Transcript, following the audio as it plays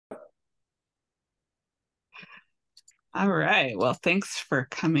All right. Well, thanks for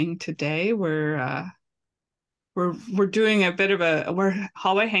coming today. We're doing a bit of we're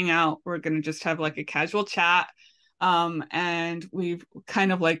hallway hangout. We're gonna just have like a casual chat. And we've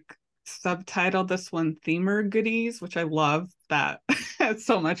kind of like subtitled this one Themer Goodies, which I love that. It's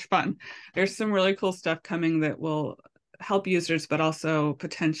so much fun. There's some really cool stuff coming that will help users, but also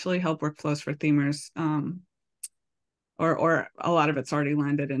potentially help workflows for themers. Or a lot of it's already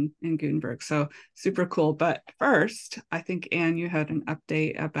landed in Gutenberg. So super cool. But first, I think Anne, you had an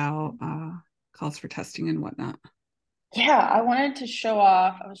update about calls for testing and whatnot. Yeah, I wanted to show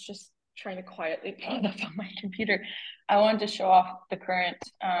off. I was just trying to quietly pull it up on my computer. I wanted to show off the current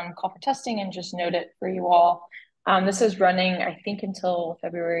call for testing and just note it for you all. This is running, I think, until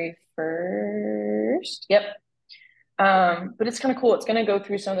February 1st. Yep. But it's kind of cool. It's going to go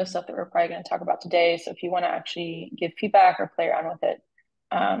through some of the stuff that we're probably going to talk about today. So if you want to actually give feedback or play around with it,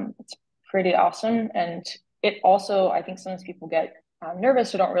 it's pretty awesome. And it also, I think sometimes people get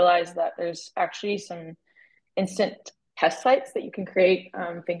nervous or don't realize that there's actually some instant test sites that you can create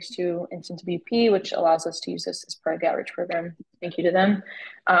thanks to Instant BP, which allows us to use this as part of the outreach program. Thank you to them.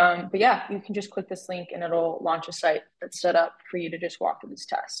 But yeah, you can just click this link and it'll launch a site that's set up for you to just walk through this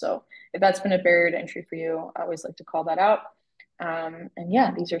test. So if that's been a barrier to entry for you, I always like to call that out. And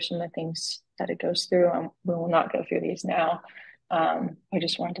yeah, these are some of the things that it goes through. We will not go through these now. I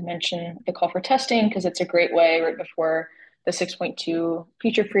just wanted to mention the call for testing because it's a great way right before the 6.2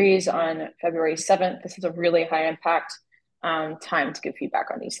 feature freeze on February 7th. This is a really high impact time to give feedback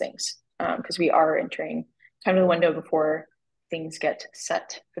on these things because we are entering kind of the window before things get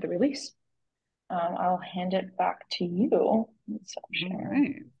set for the release. I'll hand it back to you. All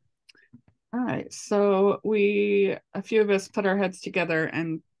right. All right. So a few of us put our heads together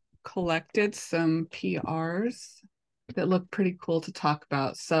and collected some PRs that look pretty cool to talk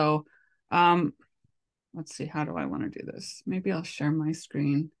about. So let's see, how do I want to do this? Maybe I'll share my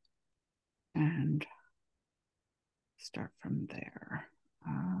screen and start from there.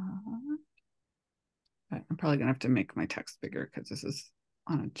 But I'm probably gonna have to make my text bigger because this is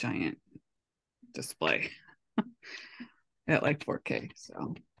on a giant display at like 4K.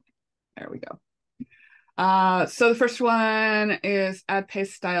 So there we go. So the first one is add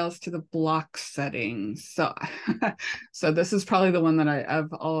paste styles to the block settings. So, so this is probably the one that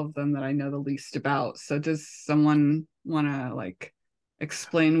of all of them that I know the least about. So does someone want to like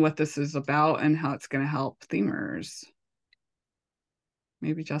explain what this is about and how it's going to help themers?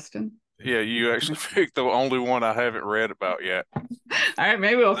 Maybe Justin? Yeah, you actually picked the only one I haven't read about yet. All right,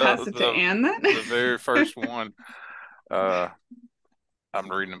 maybe we'll The pass it to the Anne then. the very first one. Uh, I'm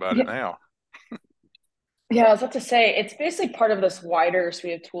reading about it Yeah, now. yeah, I was about to say it's basically part of this wider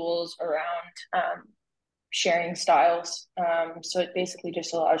suite of tools around sharing styles. So it basically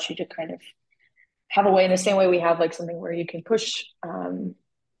just allows you to kind of have a way in the same way we have like something where you can push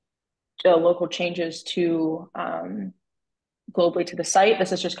local changes to globally to the site.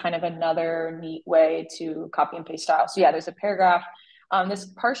 This is just kind of another neat way to copy and paste style. So yeah, there's a paragraph. This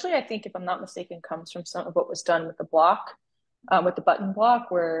partially, I think, if I'm not mistaken, comes from some of what was done with the block, with the button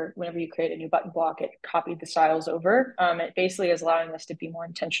block, where whenever you create a new button block, it copied the styles over. It basically is allowing us to be more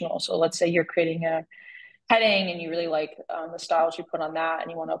intentional. So let's say you're creating a heading and you really like the styles you put on that and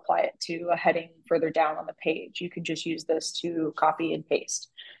you want to apply it to a heading further down on the page. You can just use this to copy and paste.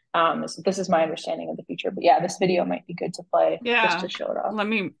 This is my understanding of the feature, but yeah, this video might be good to play just Yeah, to show it off. let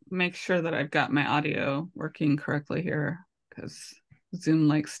me make sure that I've got my audio working correctly here because Zoom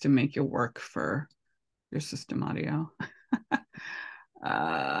likes to make you work for your system audio.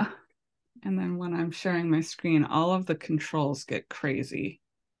 uh, and then when I'm sharing my screen, all of the controls get crazy.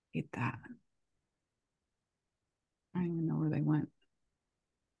 Hate that. I don't even know where they went.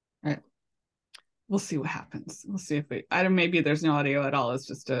 All right, we'll see what happens. We'll see if I don't, maybe there's no audio at all. It's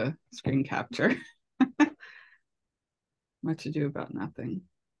just a screen capture. Much ado about nothing.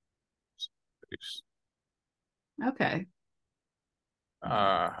 Okay.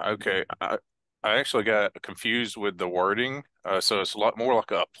 Okay. I actually got confused with the wording. So it's a lot more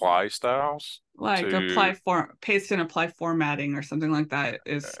like a apply styles Like to. apply for paste and apply formatting or something like that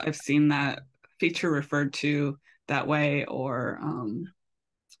is I've seen that feature referred to that way, or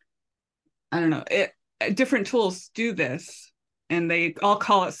I don't know, different tools do this and they all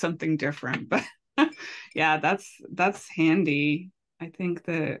call it something different, but yeah, that's handy. I think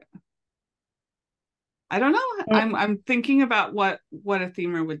that I don't know, I'm thinking about what a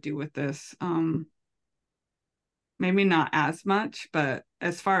themer would do with this. Maybe not as much, but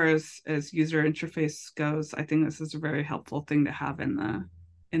as far as user interface goes, I think this is a very helpful thing to have in the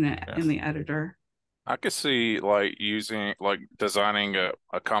Yeah. in the editor. I could see like using like designing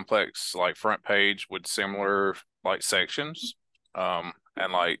a complex like front page with similar like sections, and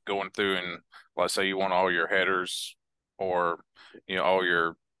like going through and let's say you want all your headers or all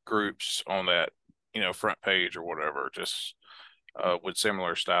your groups on that front page or whatever, just with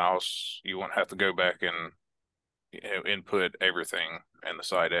similar styles, you won't have to go back and input everything in the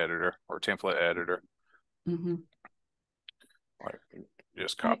site editor or template editor. Mm-hmm. Like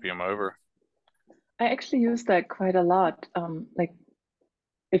just copy them over. I actually use that quite a lot. Like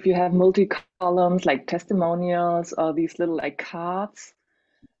if you have multi-columns like testimonials or these little like cards,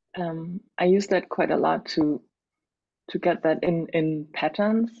 I use that quite a lot to get that in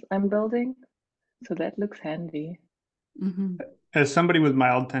patterns I'm building. So that looks handy. Mm-hmm. As somebody with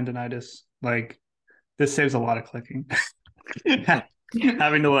mild tendonitis, like this saves a lot of clicking.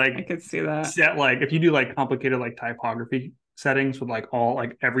 Having to like I could see that. set like if you do like complicated like typography settings with like all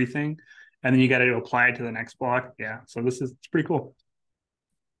like everything, and then you got to apply it to the next block. Yeah, so it's pretty cool.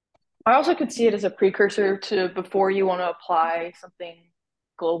 I also could see it as a precursor to before you want to apply something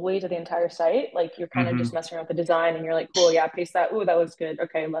globally to the entire site. Like you're kind of just messing around with the design and you're like, cool, yeah, paste that. Ooh, that was good.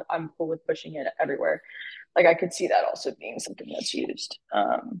 Okay, I'm cool with pushing it everywhere. Like I could see that also being something that's used.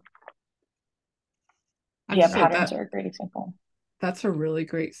 Yeah, patterns are a great example. That's a really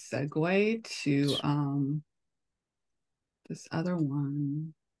great segue to this other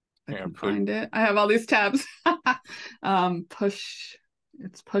one. I can find it. I have all these tabs.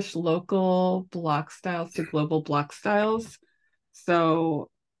 Push local block styles to global block styles. So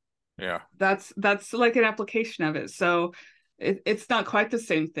yeah, that's like an application of it. So it's not quite the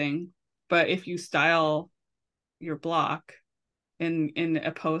same thing, but if you style your block in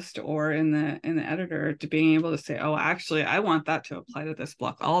a post or in the editor, to being able to say, oh, actually, I want that to apply to this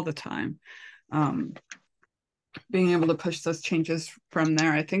block all the time. Being able to push those changes from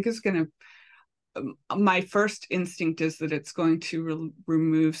there, I think is going to, my first instinct is that it's going to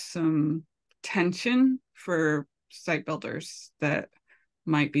remove some tension for site builders that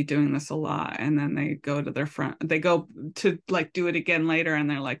might be doing this a lot, and then they go to they go to like do it again later and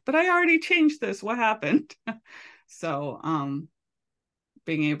they're like, but I already changed this, what happened? So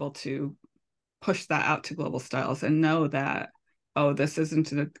being able to push that out to global styles and know that, oh, this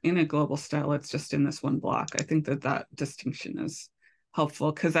isn't in a global style, it's just in this one block. I think that distinction is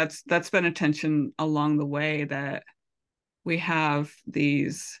helpful, because that's been a tension along the way, that we have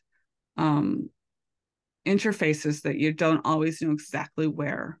these interfaces that you don't always know exactly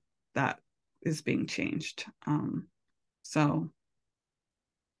where that is being changed. So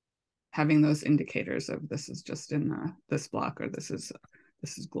having those indicators of this is just in this block, or this is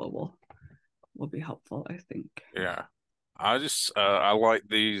global, will be helpful, I think. Yeah. I like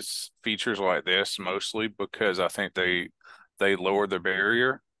these features like this mostly because I think they lower the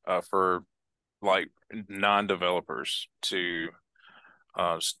barrier for like non-developers to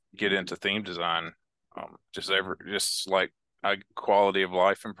get into theme design. Just like quality of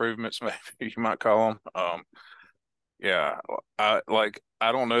life improvements, maybe you might call them. Yeah, I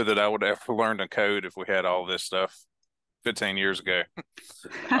don't know that I would ever learn to code if we had all this stuff 15 years ago.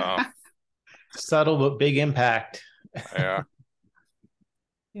 Subtle but big impact. Yeah.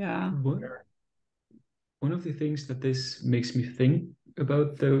 Yeah. One of the things that this makes me think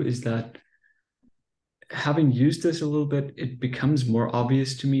about, though, is that having used this a little bit, it becomes more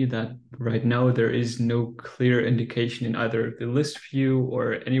obvious to me that right now there is no clear indication in either the list view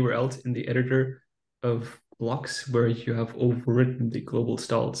or anywhere else in the editor of blocks where you have overwritten the global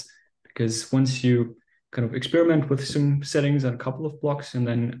styles. Because once you kind of experiment with some settings on a couple of blocks and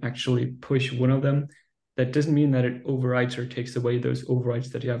then actually push one of them, that doesn't mean that it overrides or takes away those overrides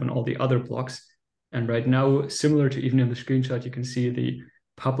that you have on all the other blocks. And right now, similar to even in the screenshot, you can see the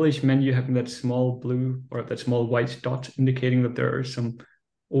publish menu having that small blue or that small white dot indicating that there are some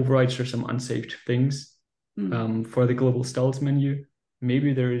overrides or some unsaved things. For the global styles menu.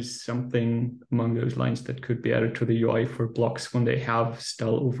 Maybe there is something among those lines that could be added to the UI for blocks when they have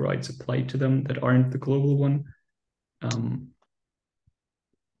style overrides applied to them that aren't the global one.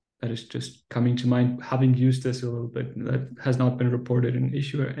 That is just coming to mind, having used this a little bit. That has not been reported in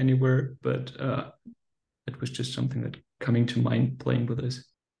issue anywhere, but it was just something that coming to mind playing with this.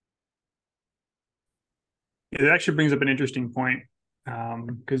 It actually brings up an interesting point,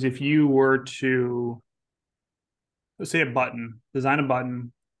 because if you were to, let's say, design a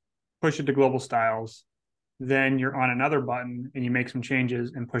button, push it to global styles, then you're on another button and you make some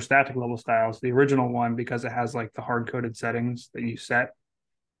changes and push that to global styles, the original one, because it has like the hard-coded settings that you set,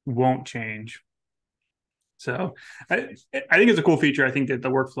 won't change. So I think it's a cool feature. I think that the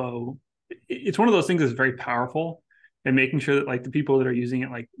workflow, it's one of those things that's very powerful, and making sure that like the people that are using it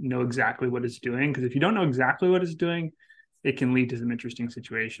like know exactly what it's doing. Because if you don't know exactly what it's doing, it can lead to some interesting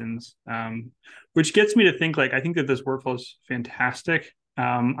situations. Which gets me to think, like, I think that this workflow is fantastic.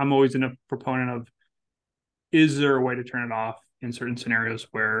 I'm always a proponent of, is there a way to turn it off in certain scenarios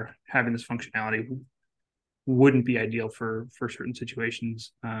where having this functionality wouldn't be ideal for certain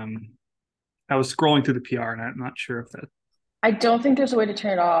situations? I was scrolling through the PR and I'm not sure if that. I don't think there's a way to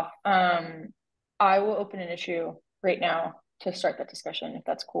turn it off. I will open an issue right now to start that discussion, if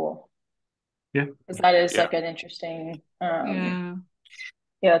that's cool. Yeah. Because that is Yeah. like an interesting, Yeah.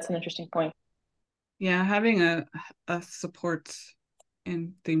 yeah, that's an interesting point. Yeah, having a support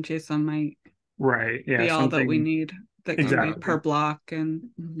in theme JSON might Right. Yeah. be all that we Something. need. That can be Exactly. per block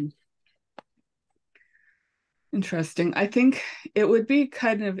and interesting. I think it would be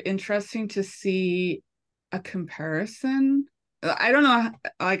kind of interesting to see a comparison. I don't know,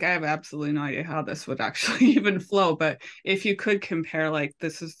 like I have absolutely no idea how this would actually even flow, but if you could compare, like,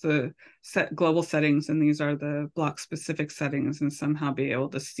 this is the global settings and these are the block specific settings, and somehow be able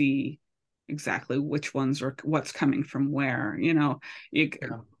to see exactly which ones are what's coming from where,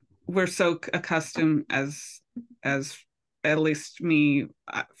 we're so accustomed as at least me,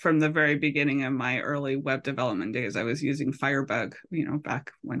 from the very beginning of my early web development days, I was using Firebug,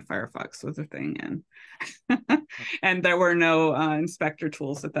 back when Firefox was a thing, and there were no inspector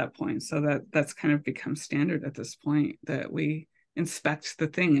tools at that point. So that's kind of become standard at this point, that we inspect the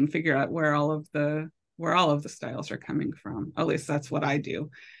thing and figure out where all of the styles are coming from. At least that's what I do.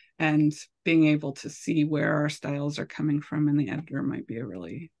 And being able to see where our styles are coming from in the editor might be a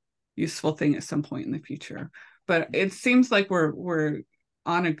really useful thing at some point in the future. But it seems like we're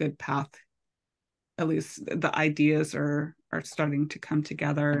on a good path. At least the ideas are starting to come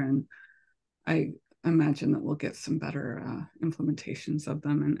together, and I imagine that we'll get some better implementations of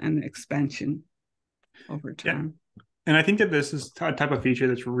them and expansion over time. Yeah. And I think that this is a type of feature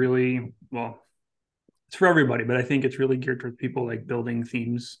that's really, well, it's for everybody, but I think it's really geared towards people like building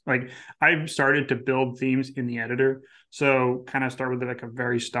themes. Like, I've started to build themes in the editor. So kind of start with like a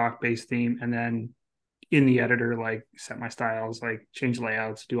very stock based theme, and then in the editor, like set my styles, like change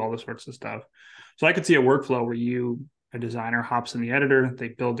layouts, do all this sorts of stuff. So I could see a workflow where a designer hops in the editor, they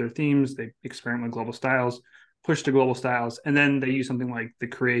build their themes, they experiment with global styles, push to global styles, and then they use something like the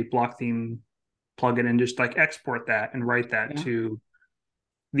create block theme plugin and just like export that and write that to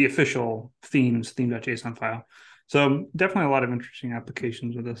the official theme.json file. So definitely a lot of interesting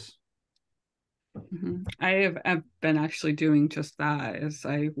applications with this. I've been actually doing just that. Is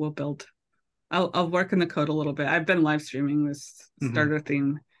I will build, I'll work in the code a little bit. I've been live streaming this starter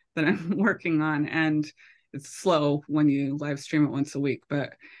theme that I'm working on, and it's slow when you live stream it once a week,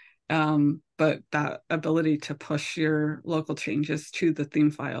 but that ability to push your local changes to the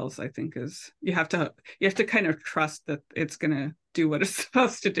theme files, I think, is you have to kind of trust that it's gonna do what it's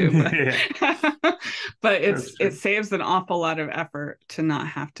supposed to do. But it saves an awful lot of effort to not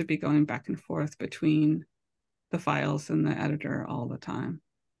have to be going back and forth between the files and the editor all the time.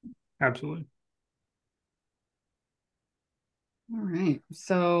 Absolutely. All right.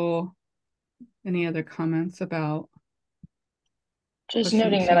 So any other comments about just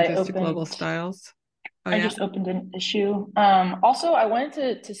noting that I opened global styles? I just opened an issue. Also, I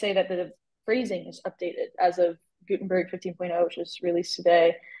wanted to say that the phrasing is updated as of Gutenberg 15.0, which was released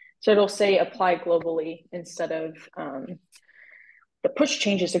today. So it'll say apply globally instead of the push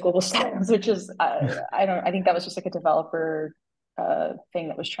changes to global styles, which is I think that was just like a developer thing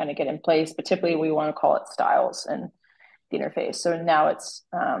that was trying to get in place. But typically we want to call it styles and the interface. So now it's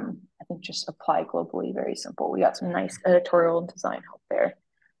I think just apply globally, very simple. We got some nice editorial and design help there.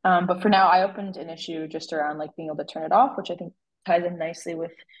 But for now, I opened an issue just around like being able to turn it off, which I think ties in nicely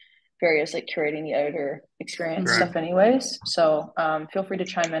with various like curating the editor experience stuff anyways. So feel free to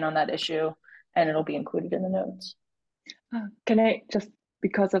chime in on that issue and it'll be included in the notes. Can I just,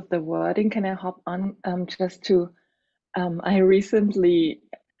 because of the wording, can I hop on just to, I recently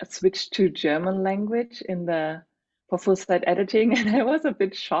switched to German language for full site editing, and I was a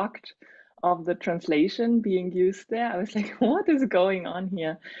bit shocked of the translation being used there. I was like, what is going on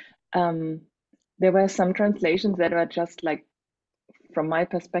here? There were some translations that were just like, from my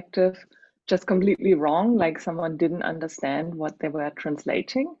perspective, just completely wrong. Like someone didn't understand what they were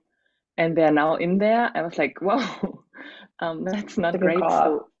translating, and they're now in there. I was like, whoa, that's not great.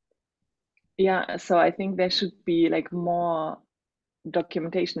 So yeah, so I think there should be like more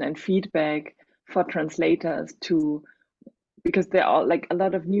documentation and feedback for translators because there are like a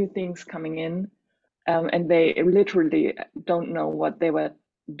lot of new things coming in, and they literally don't know what they were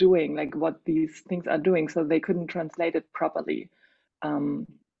doing, like what these things are doing, so they couldn't translate it properly.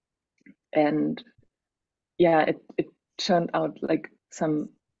 And yeah, it turned out like some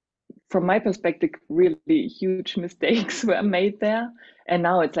from my perspective, really huge mistakes were made there. And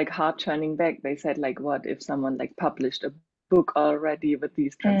now it's like hard turning back. They said like, what if someone like published a book already with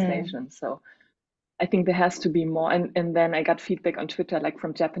these translations? So I think there has to be more. And then I got feedback on Twitter, like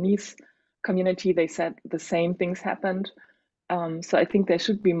from Japanese community, they said the same things happened. So I think there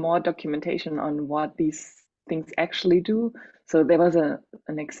should be more documentation on what these things actually do. So there was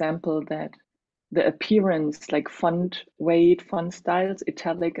an example that the appearance, like font weight, font styles,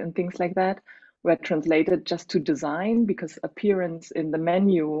 italic, and things like that, were translated just to design, because appearance in the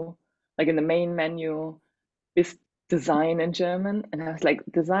menu, like in the main menu, is design in German. And I was like,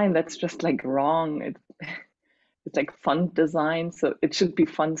 design, that's just like wrong. It's like font design, so it should be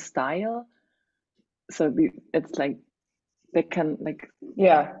font style. So it's like they can like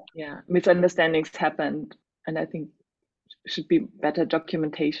Yeah. misunderstandings happened, and I think should be better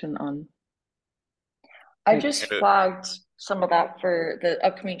documentation on. I just flagged some of that for the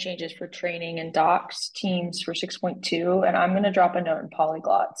upcoming changes for training and docs teams for 6.2, and I'm going to drop a note in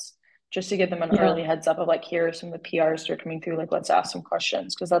Polyglots just to give them an early heads up of like, here are some of the PRs that are coming through, like let's ask some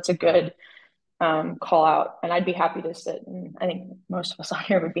questions, because that's a good call out. And I'd be happy to sit, and I think most of us on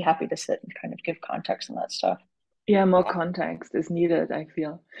here would be happy to sit and kind of give context on that stuff. Yeah, more context is needed, I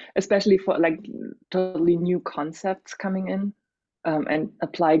feel, especially for like totally new concepts coming in, and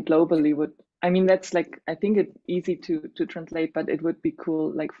apply globally would, I mean, that's like, I think it's easy to translate, but it would be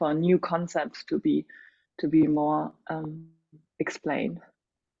cool like for new concepts to be more explained.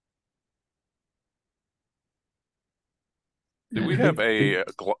 Do we have a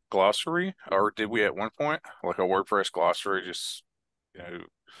glossary, or did we at one point like a WordPress glossary, just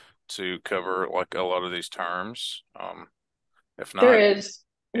to cover like a lot of these terms? If not, there is.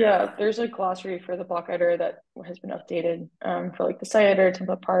 Yeah, there's a glossary for the block editor that has been updated for like the site editor,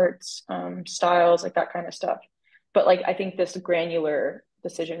 template parts, styles, like that kind of stuff. But like I think this granular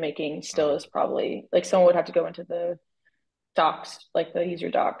decision making still is probably like someone would have to go into the docs, like the user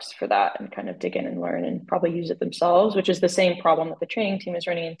docs for that, and kind of dig in and learn and probably use it themselves, which is the same problem that the training team is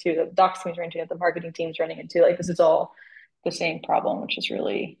running into, the docs team is running into, the marketing team is running into. Like this is all the same problem, which is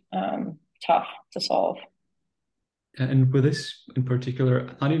really tough to solve. And with this in particular,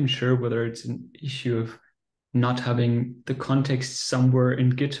 I'm not even sure whether it's an issue of not having the context somewhere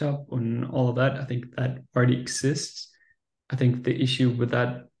in GitHub and all of that. I think that already exists. I think the issue with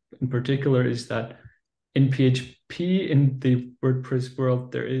that in particular is that in PHP, in the WordPress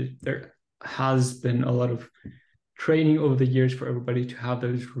world, there has been a lot of training over the years for everybody to have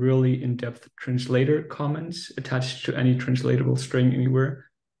those really in-depth translator comments attached to any translatable string anywhere.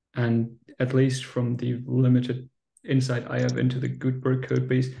 And at least from the limited insight I have into the Gutenberg code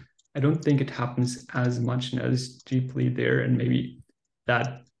base, I don't think it happens as much and as deeply there. And maybe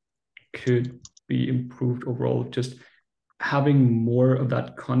that could be improved overall, just having more of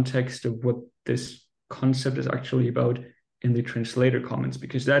that context of what this concept is actually about in the translator comments,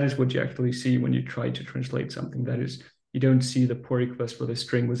 because that is what you actually see when you try to translate something. That is, you don't see the pull request where the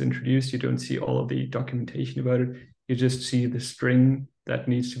string was introduced. You don't see all of the documentation about it. You just see the string that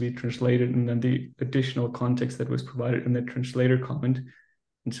needs to be translated and then the additional context that was provided in the translator comment.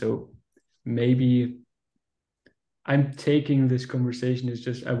 And so maybe I'm taking this conversation as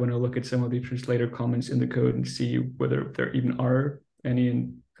just, I want to look at some of the translator comments in the code and see whether there even are any,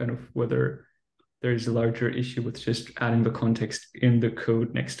 and kind of whether there's a larger issue with just adding the context in the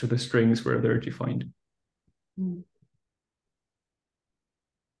code next to the strings where they're defined.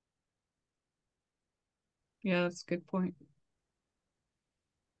 Yeah, that's a good point.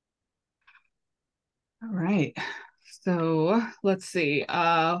 All right. So let's see.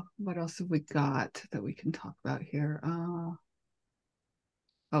 What else have we got that we can talk about here? Oh,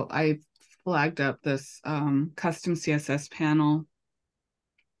 I flagged up this custom CSS panel.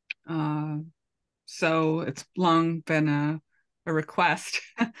 So it's long been a request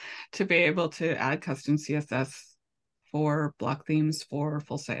to be able to add custom CSS for block themes for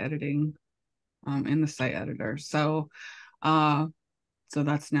full site editing in the site editor. So so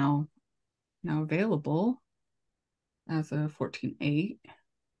that's now available as a 14.8.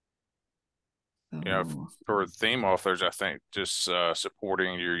 So, yeah, for theme authors, I think just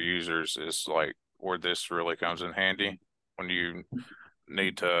supporting your users is like where this really comes in handy when you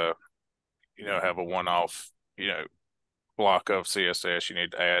need to, have a one-off, block of CSS you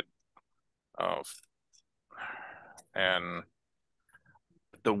need to add. And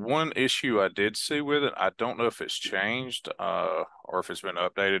the one issue I did see with it, I don't know if it's changed or if it's been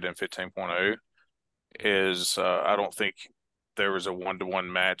updated in 15.0, is I don't think there was a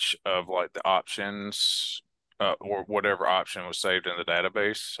one-to-one match of like the options or whatever option was saved in the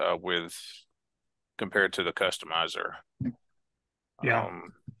database with compared to the customizer. Yeah.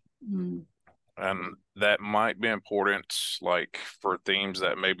 Mm. And that might be important, like for themes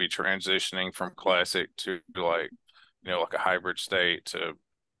that may be transitioning from classic to like, like a hybrid state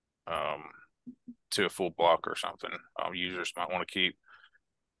um, to a full block or something. Users might want to keep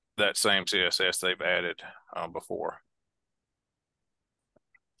that same CSS they've added before.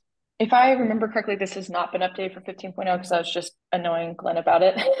 If I remember correctly, this has not been updated for 15.0 because I was just annoying Glenn about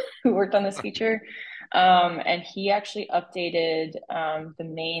it, who worked on this feature. And he actually updated the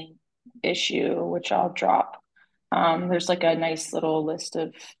main issue, which I'll drop. There's like a nice little list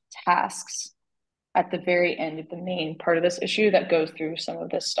of tasks at the very end of the main part of this issue that goes through some of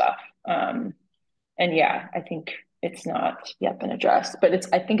this stuff. And yeah, I think it's not yet been addressed, but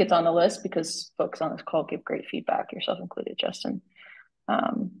I think it's on the list because folks on this call give great feedback, yourself included, Justin,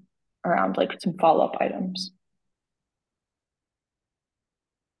 around like some follow-up items.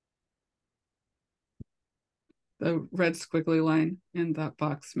 The red squiggly line in that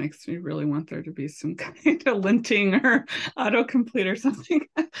box makes me really want there to be some kind of linting or autocomplete or something.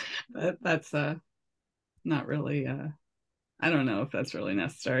 But that's not really I don't know if that's really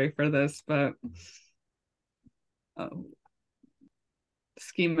necessary for this, but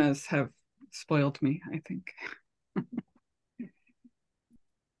schemas have spoiled me, I think.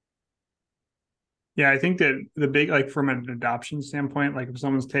 Yeah, I think that the big, like from an adoption standpoint, like if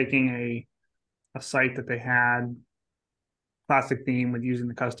someone's taking a site that they had classic theme with using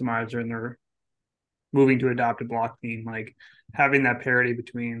the customizer and they're moving to adopt a block theme, like having that parity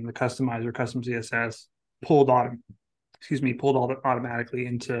between the customizer, custom CSS pulled automatically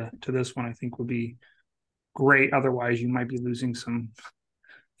into this one, I think would be great. Otherwise, you might be losing some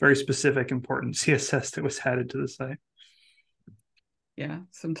very specific important CSS that was added to the site. Yeah,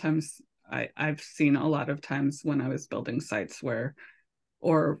 sometimes I've seen a lot of times when I was building sites where,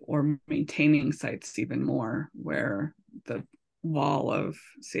 or maintaining sites even more, where the wall of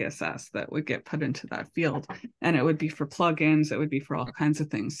CSS that would get put into that field, and it would be for plugins, it would be for all kinds of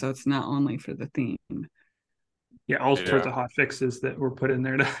things. So it's not only for the theme. Yeah, all sorts of hot fixes that were put in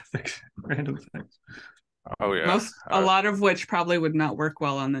there to fix random things. Oh yeah, a lot of which probably would not work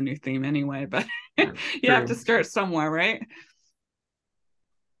well on the new theme anyway, but you have to start somewhere, right?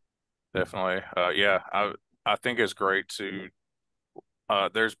 Definitely. Yeah, I think it's great to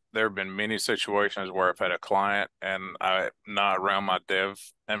there have been many situations where I've had a client and I'm not around my dev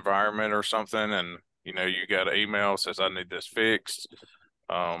environment or something, and you got an email says I need this fixed.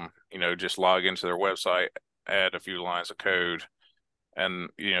 Just log into their website, add a few lines of code, and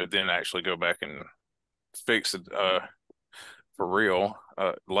then actually go back and fix it for real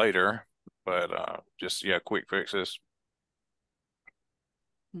later. But just quick fixes.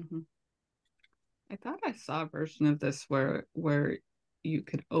 Mm-hmm. I thought I saw a version of this where you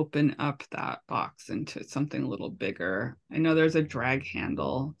could open up that box into something a little bigger. I know there's a drag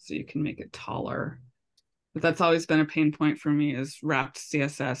handle so you can make it taller, but that's always been a pain point for me. Is wrapped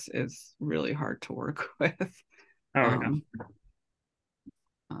CSS is really hard to work with.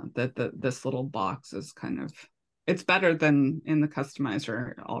 This little box is it's better than in the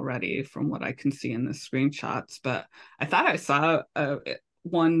customizer already from what I can see in the screenshots, but I thought I saw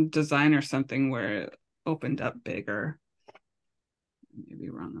one design or something where it opened up bigger. Maybe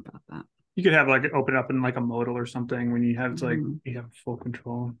wrong about that. You could have like it open up in like a modal or something when you have like you have full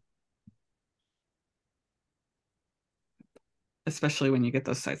control. Especially when you get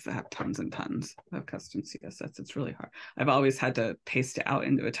those sites that have tons and tons of custom CSS, it's really hard. I've always had to paste it out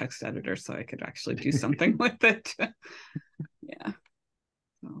into a text editor so I could actually do something with it. Yeah.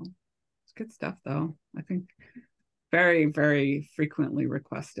 So it's good stuff though. I think very, very frequently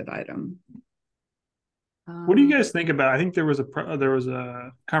requested item. What do you guys think about? I think there was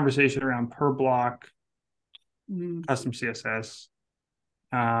a conversation around per block custom CSS.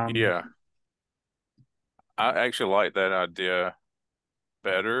 Yeah, I actually like that idea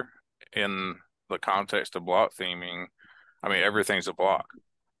better in the context of block theming. I mean, everything's a block,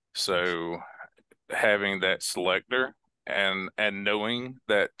 so having that selector and knowing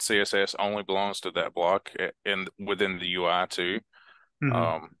that CSS only belongs to that block within the UI too.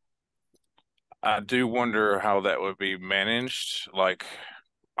 I do wonder how that would be managed. Like,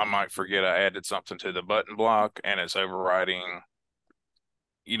 I might forget I added something to the button block and it's overriding,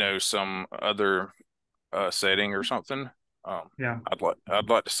 some other setting or something. I'd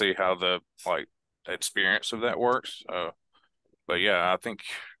like to see how the experience of that works. But yeah, I think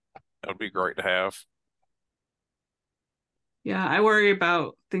that would be great to have. Yeah, I worry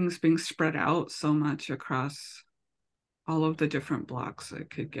about things being spread out so much across all of the different blocks I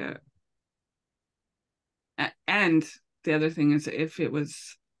could get. And the other thing is if you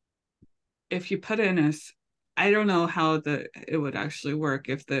put in I don't know how it would actually work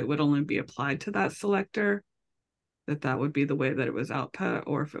if it would only be applied to that selector, that would be the way that it was output,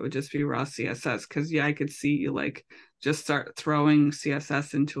 or if it would just be raw CSS. Because yeah, I could see you like just start throwing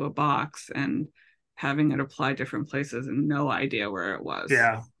CSS into a box and having it apply different places and no idea where it was.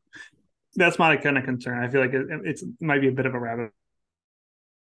 Yeah, that's my kind of concern. I feel like it might be a bit of a rabbit,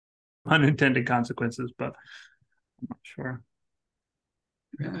 unintended consequences, but I'm not sure.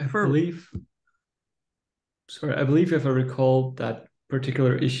 I believe if I recall that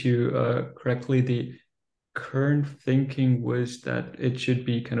particular issue correctly, the current thinking was that it should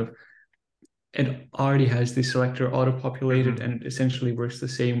be kind of, it already has the selector auto-populated and it essentially works the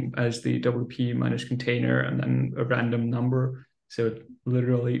same as the WP minus container and then a random number. So it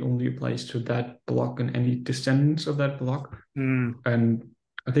literally only applies to that block and any descendants of that block. And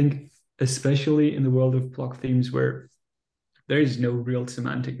I think especially in the world of block themes where there is no real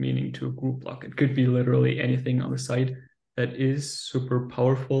semantic meaning to a group block, it could be literally anything on the site, that is super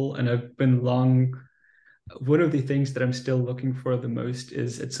powerful. And I've been one of the things that I'm still looking for the most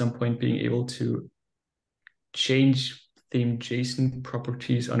is at some point being able to change theme JSON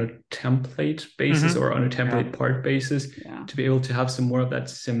properties on a template basis or on a template part basis to be able to have some more of that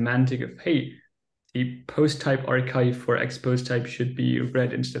semantic of, hey, the post type archive for X post type should be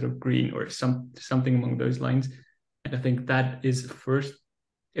red instead of green, or something along those lines. And I think that is first,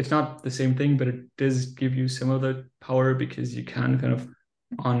 it's not the same thing, but it does give you some of the power because you can kind of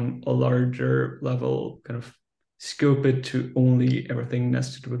on a larger level kind of scope it to only everything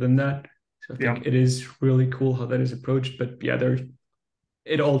nested within that. So I think it is really cool how that is approached. But yeah,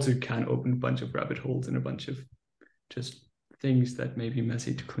 it also can open a bunch of rabbit holes and a bunch of just things that may be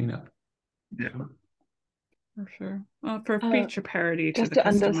messy to clean up. Yeah. For sure. Well, for feature parity to the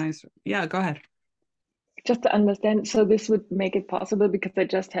customizer. Yeah, go ahead. Just to understand, so this would make it possible because I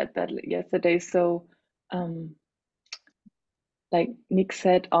just had that yesterday. So like Nick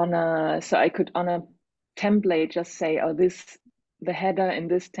said, so I could on a template just say, oh, the header in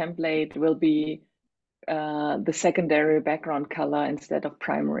this template will be the secondary background color instead of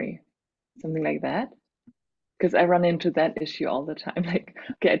primary, something like that. Because I run into that issue all the time. Like,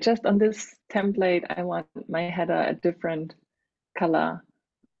 okay, just on this template, I want my header a different color.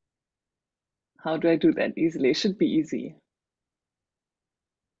 How do I do that easily? It should be easy.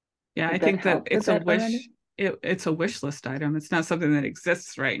 Yeah, I think that it's a wish. It's a wish list item. It's not something that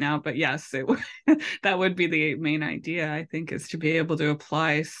exists right now, but yes, that would be the main idea, I think, is to be able to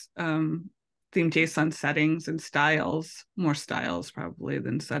apply theme JSON settings and styles, more styles probably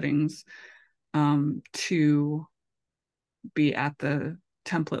than settings, to be at the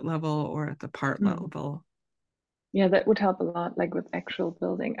template level or at the part level. Yeah, that would help a lot, like with actual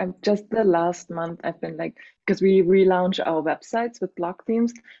building. Just the last month, I've been like, because we relaunch our websites with block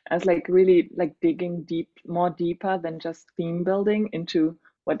themes, I was like really like digging deeper than just theme building into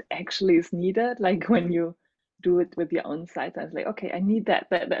what actually is needed. Like when you do it with your own site, I was like, okay, I need that.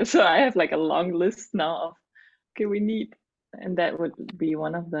 So I have like a long list now of, okay, we need, and that would be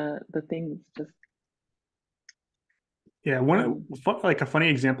one of the things. Just yeah, like a funny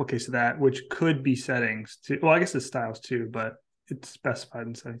example case of that, which could be settings too. Well, I guess it's styles too, but it's specified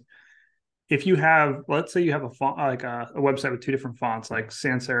in settings. If you have, let's say you have a font, like a website with two different fonts, like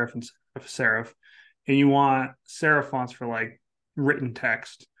sans serif and serif, and you want serif fonts for like written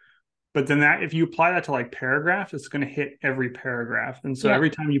text. But then if you apply that to like paragraph, it's going to hit every paragraph. And so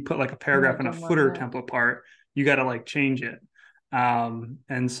every time you put like a paragraph in a footer template part, you got to like change it.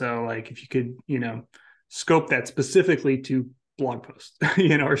 And so like if you could, scope that specifically to blog posts,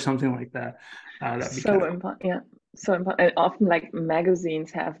 or something like that. That'd be so important. Yeah, so important. And often like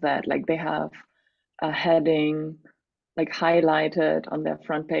magazines have that, like they have a heading like highlighted on their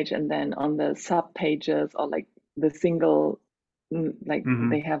front page, and then on the sub pages or like the single, like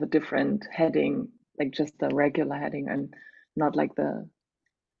they have a different heading, like just the regular heading and not like the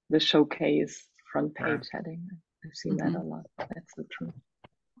showcase front page heading. I've seen that a lot. That's so true.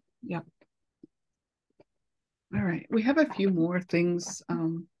 Yeah. All right, we have a few more things.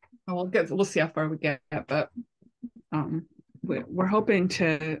 We'll see how far we get, but we're hoping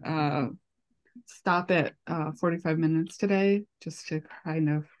to stop at 45 minutes today, just to kind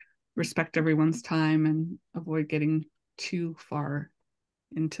of respect everyone's time and avoid getting too far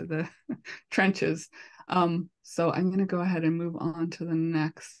into the trenches. So I'm going to go ahead and move on to the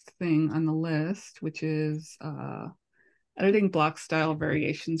next thing on the list, which is editing block style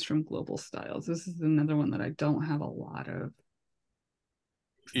variations from global styles. This is another one that I don't have a lot of.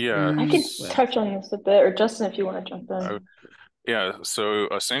 Yeah. I can touch on this a bit, or Justin, if you want to jump in. Yeah. So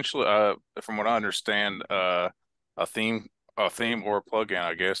essentially, from what I understand, a theme a theme or a plugin,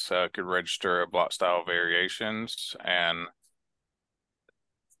 I guess, could register block style variations, and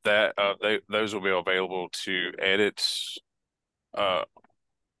that those will be available to edit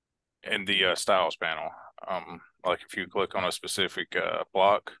in the styles panel. Like if you click on a specific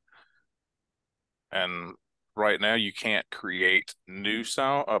block, and right now you can't create new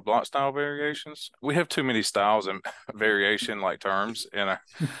style block style variations. We have too many styles and variation like terms in a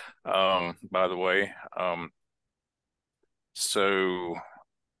by the way. So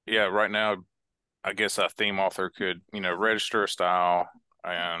yeah, right now I guess a theme author could, register a style,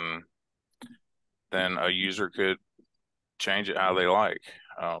 and then a user could change it how they like.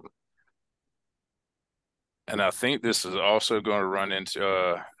 And I think this is also going to run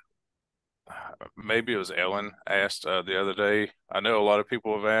into maybe it was Ellen asked the other day. I know a lot of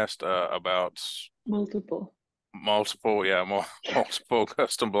people have asked about Multiple. multiple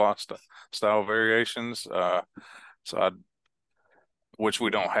custom block style variations. So which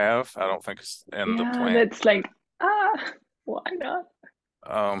we don't have. I don't think it's in the plan. That's like, why not?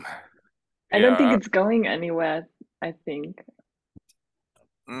 I don't think Yeah, it's going anywhere, I think.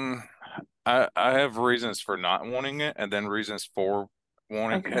 I have reasons for not wanting it, and then reasons for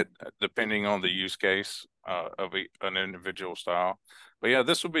wanting Okay. it, depending on the use case of an individual style. But yeah,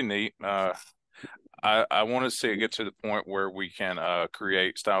 this would be neat. I want to see it get to the point where we can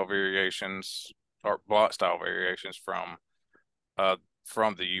create style variations or block style variations from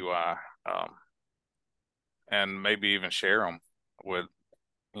the UI, and maybe even share them with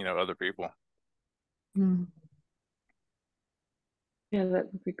other people. Yeah,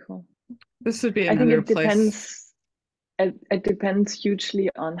 that would be cool. This would be I think another it place. depends. It depends hugely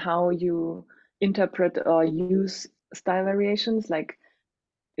on how you interpret or use style variations. Like,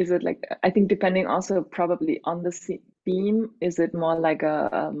 is it like, I think depending also probably on the theme, is it more like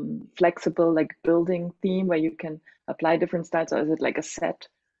a flexible like building theme where you can apply different styles, or is it like a set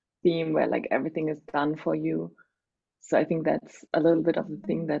theme where like everything is done for you? So I think that's a little bit of the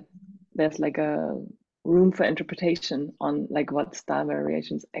thing, that there's like a room for interpretation on like what style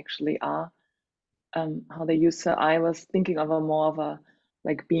variations actually are, how they use. So I was thinking of a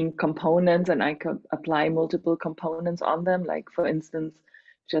like being components, and I could apply multiple components on them. Like for instance,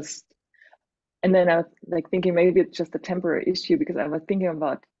 and then I was like thinking maybe it's just a temporary issue, because I was thinking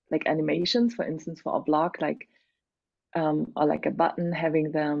about like animations, for instance, for a block, like or like a button,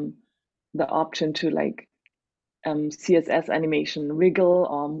 having them the option to like CSS animation wiggle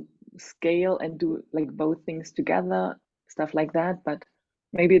or scale and do like both things together, stuff like that. But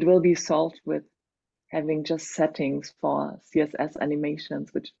maybe it will be solved with having just settings for CSS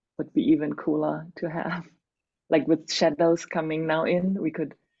animations, which would be even cooler to have. Like with shadows coming now in, we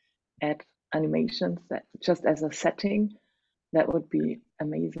could add animations that just as a setting. That would be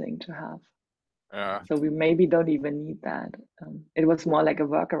amazing to have. Yeah. So we maybe don't even need that. It was more like a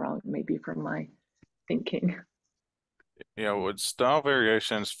workaround, maybe, from my thinking. Yeah, with style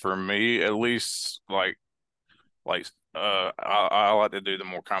variations, for me at least, I like to do the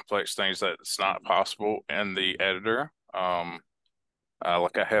more complex things that's not possible in the editor.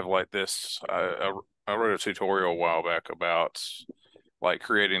 Like I have like this. I wrote a tutorial a while back about like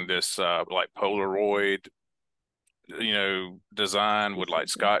creating this like Polaroid, design with like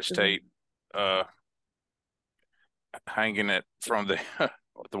Scotch tape, hanging it from the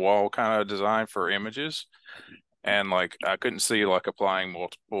the wall kind of design for images. And like I couldn't see like applying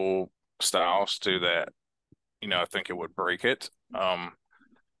multiple styles to that. I think it would break it.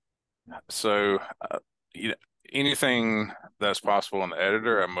 So anything that's possible in the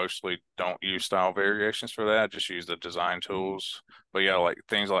editor, I mostly don't use style variations for that. I just use the design tools. But yeah, like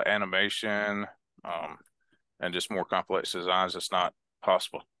things like animation, and just more complex designs, it's not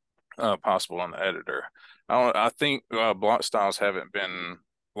possible in the editor. I think block styles haven't been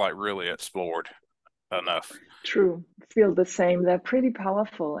like really explored enough. True. Feel the same. They're pretty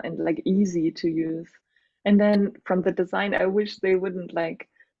powerful and like easy to use. And then from the design, I wish they wouldn't like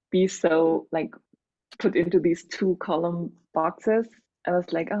be so like put into these 2-column boxes. I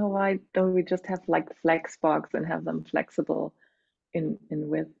was like, oh, why don't we just have like flex box and have them flexible in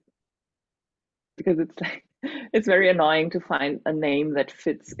width? Because it's like it's very annoying to find a name that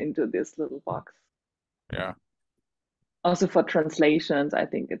fits into this little box. Yeah. Also for translations, I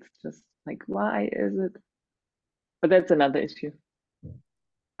think it's just like, why is it? But that's another issue.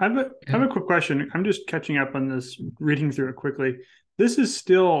 I have a quick question. I'm just catching up on this, reading through it quickly. This is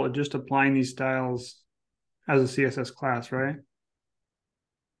still just applying these styles as a CSS class, right?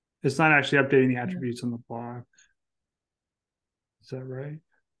 It's not actually updating the attributes on the block. Is that right?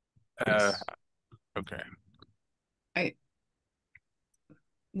 Okay.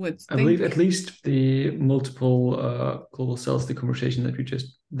 would I believe think. at least the multiple global cells, the conversation that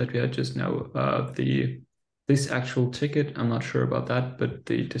we had just now, this actual ticket, I'm not sure about that, but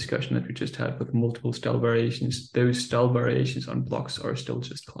the discussion that we just had with multiple style variations, those style variations on blocks are still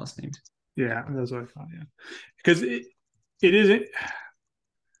just class names. Yeah, that's what I thought. Yeah, because it isn't.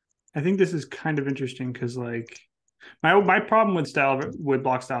 I think this is kind of interesting because like my problem with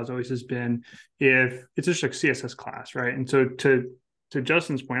block styles always has been if it's just like CSS class, right? And so to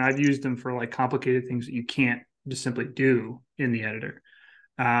Justin's point, I've used them for like complicated things that you can't just simply do in the editor.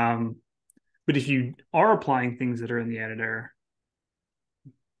 But if you are applying things that are in the editor,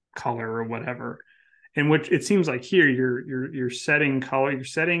 color or whatever, in which it seems like here you're setting color, you're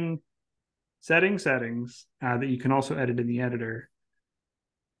setting settings that you can also edit in the editor.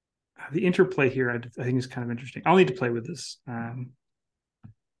 The interplay here, I think, is kind of interesting. I'll need to play with this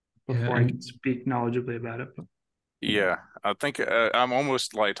before I can speak knowledgeably about it. But. Yeah, I think I'm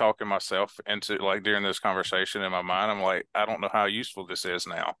almost like talking myself into like during this conversation in my mind. I'm like, I don't know how useful this is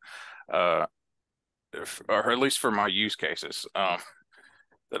now, or at least for my use cases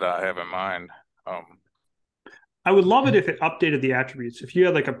that I have in mind. I would love it if it updated the attributes. If you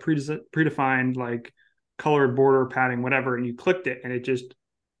had like a predefined like color, border, padding, whatever, and you clicked it and it just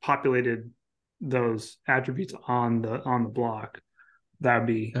populated those attributes on the block, that'd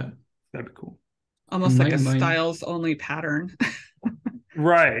be cool. Almost like a styles only pattern.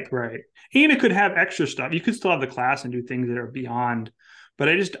 Right. And it could have extra stuff. You could still have the class and do things that are beyond, but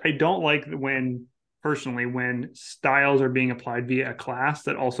I don't like when styles are being applied via a class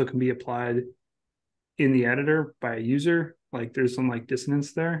that also can be applied in the editor by a user. Like there's some like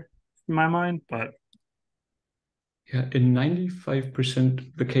dissonance there in my mind, but yeah, in 95%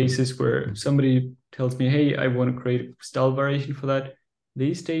 of the cases where somebody tells me, hey, I want to create a style variation for that,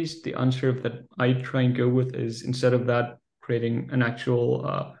 these days the answer that I try and go with is, instead of that, creating an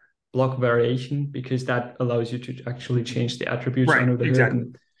actual block variation, because that allows you to actually change the attributes under the hood.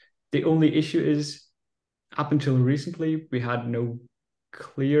 And the only issue is, up until recently, we had no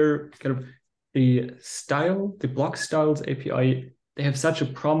clear kind of the block styles API. They have such a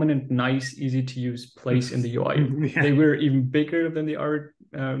prominent, nice, easy to use place in the UI. Yeah. They were even bigger than they are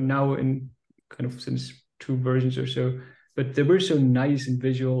now in kind of since 2 versions or so, but they were so nice and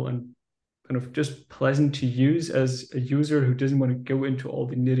visual and kind of just pleasant to use as a user who doesn't want to go into all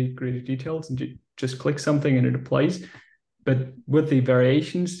the nitty gritty details and just click something and it applies. But with the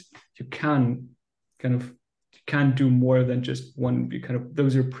variations, you can do more than just one.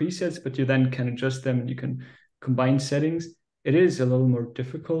 Those are presets, but you then can adjust them and you can combine settings. It is a little more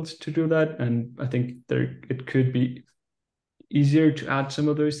difficult to do that, and I think it could be easier to add some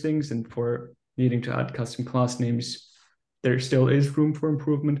of those things. And for needing to add custom class names, there still is room for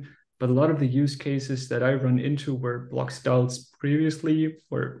improvement. But a lot of the use cases that I run into where block styles previously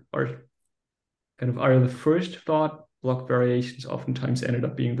are the first thought, block variations oftentimes ended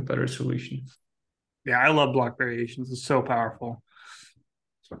up being the better solution. Yeah, I love block variations. It's so powerful.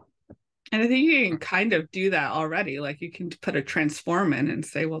 And I think you can kind of do that already. Like you can put a transform in and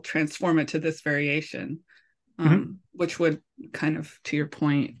say, well, transform it to this variation, which would kind of, to your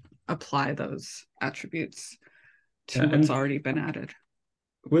point, apply those attributes to what's already been added.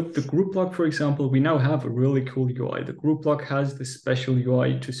 With the group block, for example, we now have a really cool UI. The group block has the special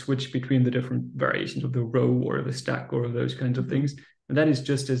UI to switch between the different variations of the row or the stack or those kinds of things. And that is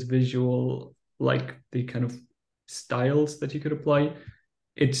just as visual like the kind of styles that you could apply.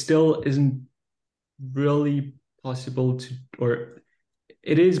 It still isn't really possible to, or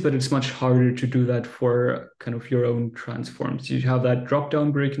it is, but it's much harder to do that for kind of your own transforms. You have that drop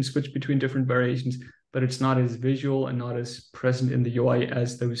down where you can switch between different variations, but it's not as visual and not as present in the UI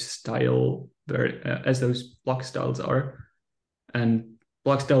as those block styles are. And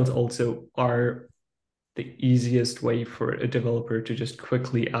block styles also are the easiest way for a developer to just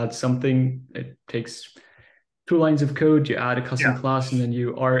quickly add something. It takes 2 lines of code, you add a custom class, and then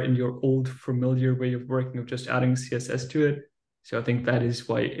you are in your old familiar way of working of just adding CSS to it. So I think that is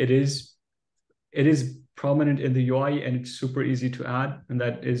why it is prominent in the UI and it's super easy to add. And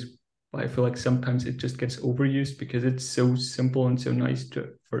that is why I feel like sometimes it just gets overused because it's so simple and so nice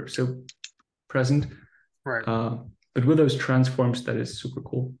or so present. Right. But with those transforms, that is super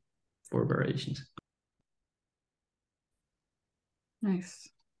cool for variations. Nice.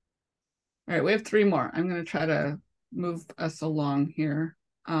 All right, we have 3 more. I'm going to try to move us along here.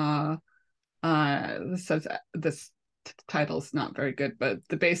 This says this title's not very good, but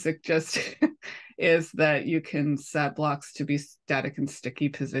the basic gist is that you can set blocks to be static and sticky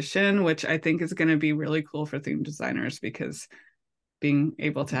position, which I think is going to be really cool for theme designers, because being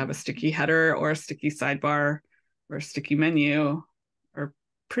able to have a sticky header or a sticky sidebar or a sticky menu or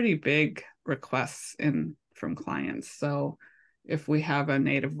pretty big requests in from clients. So if we have a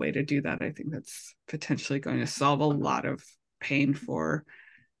native way to do that, I think that's potentially going to solve a lot of pain for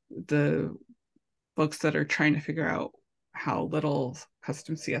the folks that are trying to figure out how little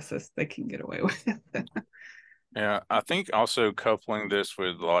custom CSS they can get away with. Yeah, I think also coupling this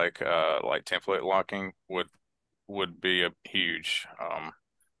with like template locking would be a huge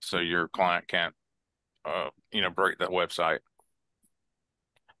so your client can't break that website.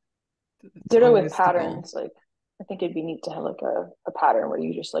 Ditto with patterns. Like, I think it'd be neat to have like a pattern where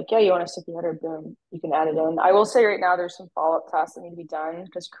you just like, yeah, you want a sticky header, boom, you can add it in. I will say right now there's some follow-up tasks that need to be done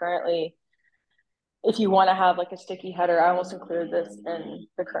because currently, if you want to have like a sticky header, I almost included this in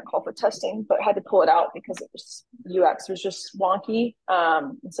the current call for testing, but had to pull it out because it was UX was just wonky.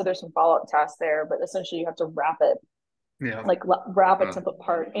 And so there's some follow-up tasks there, but essentially you have to wrap it, like wrap a template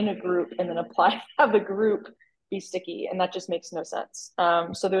part in a group and then have the group be sticky, and that just makes no sense.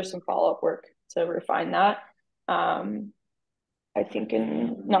 So there's some follow-up work to refine that. I think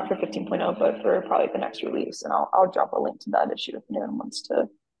not for 15.0, but for probably the next release, and I'll drop a link to that issue if anyone wants to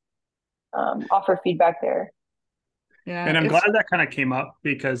offer feedback there. Yeah, and I'm glad that kind of came up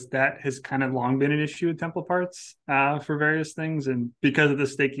because that has kind of long been an issue with template parts for various things, and because of the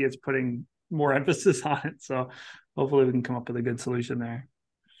sticky, it's putting more emphasis on it. So hopefully we can come up with a good solution there.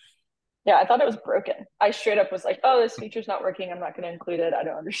 Yeah, I thought it was broken. I straight up was like, oh, this feature's not working. I'm not going to include it. I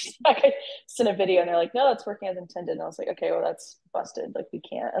don't understand. I sent a video and they're like, no, that's working as intended. And I was like, okay, well, that's busted. Like, we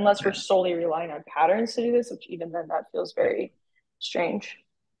can't, unless we're solely relying on patterns to do this, which even then that feels very strange.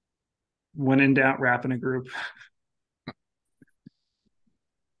 When in doubt, wrap in a group.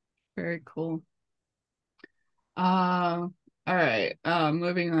 Very cool. All right.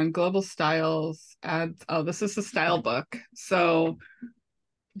 Moving on. Global styles adds. Oh, this is the style book. So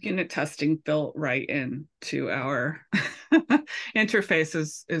unit testing built right into our interface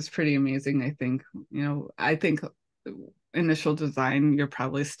is pretty amazing. I think initial design, you're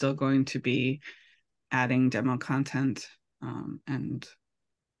probably still going to be adding demo content and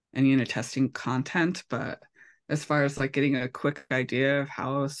unit testing content, but as far as like getting a quick idea of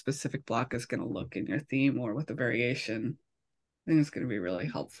how a specific block is going to look in your theme or with a variation, I think it's going to be really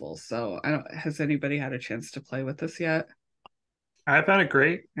helpful. So has anybody had a chance to play with this yet? I found it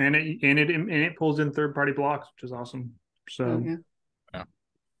great, and it pulls in third-party blocks, which is awesome. So yeah.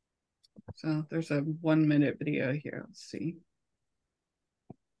 So there's a 1-minute video here. Let's see.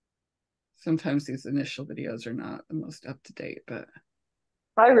 Sometimes these initial videos are not the most up to date, but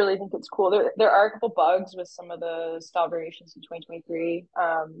I really think it's cool. There are a couple bugs with some of the style variations in 2023.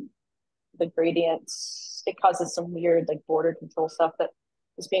 The gradients, it causes some weird like border control stuff that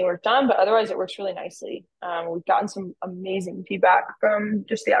is being worked on, but otherwise it works really nicely. We've gotten some amazing feedback from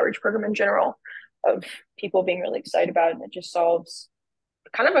just the outreach program in general of people being really excited about it, and it just solves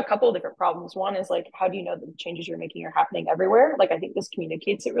kind of a couple of different problems. One is like, how do you know that the changes you're making are happening everywhere? Like, I think this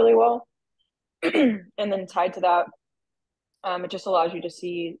communicates it really well. And then tied to that, it just allows you to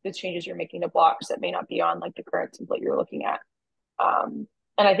see the changes you're making to blocks that may not be on like the current template you're looking at.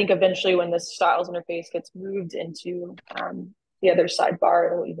 And I think eventually when this styles interface gets moved into the other sidebar,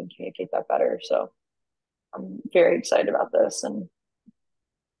 it'll even communicate that better. So I'm very excited about this. And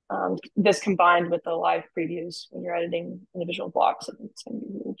this combined with the live previews when you're editing individual blocks, I think it's going to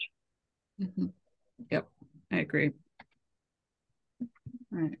be huge. Mm-hmm. Yep, I agree.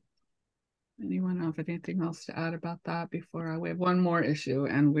 All right. Anyone have anything else to add about that before we have one more issue,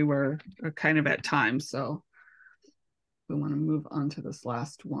 and we're kind of at time, so we want to move on to this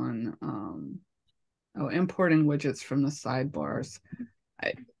last one. Importing widgets from the sidebars.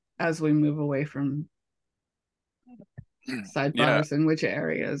 As we move away from sidebars and widget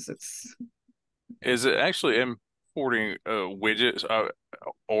areas, is it actually importing widgets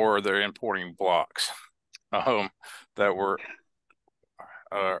or they're importing blocks that were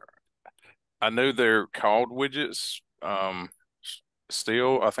I know they're called widgets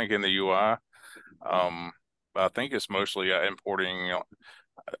still, I think in the UI. I think it's mostly importing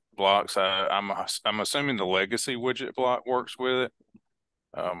blocks. I'm assuming the legacy widget block works with it.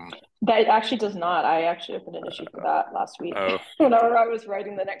 That actually does not. I actually opened an issue for that last week whenever I was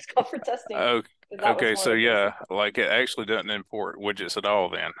writing the next call for testing. Okay, so yeah, like it actually doesn't import widgets at all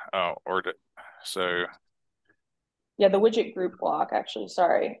then, so. Yeah, the widget group block actually,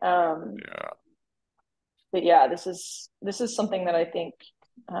 sorry. Yeah. But yeah, this is something that I think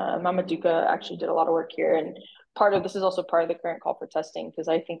Mama Duca actually did a lot of work here, and this is also part of the current call for testing, because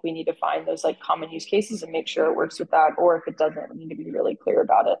I think we need to find those like common use cases and make sure it works with that, or if it doesn't, we need to be really clear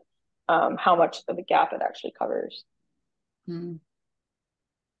about it, how much of the gap it actually covers.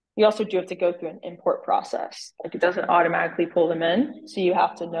 you also do have to go through an import process. Like it doesn't automatically pull them in. So you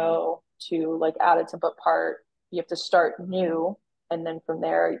have to know to like add a template part. You have to start new. And then from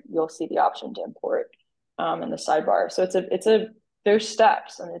there, you'll see the option to import in the sidebar. So there's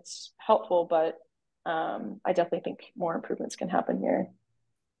steps and it's helpful, but I definitely think more improvements can happen here.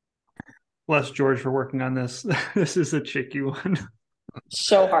 Bless George for working on this. This is a tricky one.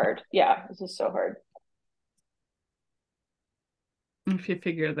 So hard. Yeah, this is so hard. If you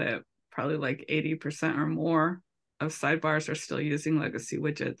figure that probably like 80% or more of sidebars are still using legacy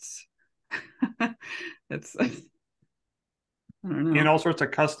widgets. It's, I don't know. And all sorts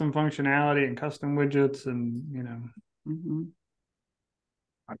of custom functionality and custom widgets and,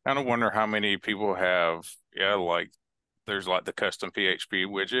 I kind of wonder how many people have, like there's like the custom PHP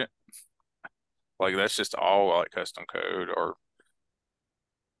widget. Like that's just all like custom code or.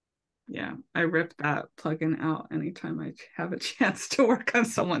 Yeah, I rip that plugin out anytime I have a chance to work on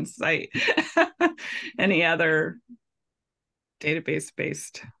someone's site. Any other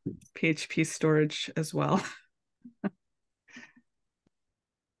database-based PHP storage as well.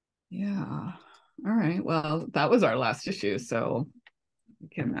 Yeah. All right. Well, that was our last issue. So we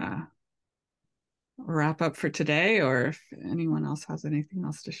can wrap up for today, or if anyone else has anything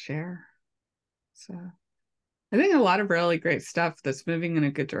else to share. So I think a lot of really great stuff that's moving in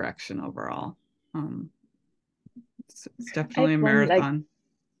a good direction overall. It's definitely a marathon.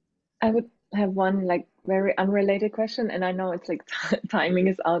 I would have one like very unrelated question, and I know it's like timing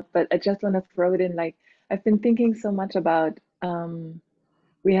is out, but I just want to throw it in. Like I've been thinking so much about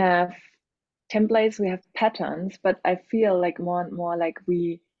we have templates, we have patterns, but I feel like more and more like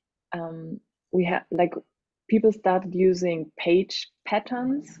we have like people started using page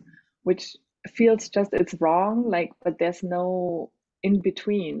patterns, which feels just it's wrong, like, but there's no in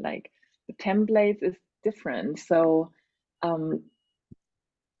between. Like the templates is different. So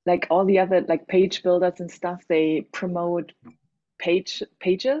like all the other like page builders and stuff, they promote pages,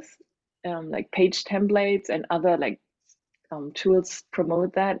 like page templates and other like tools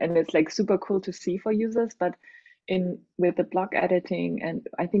promote that, and it's like super cool to see for users. But in with the block editing, and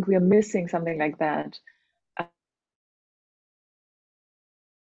I think we are missing something like that.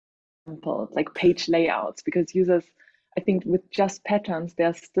 Like page layouts, because users, I think with just patterns,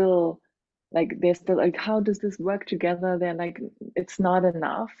 they're still like how does this work together? They're like, it's not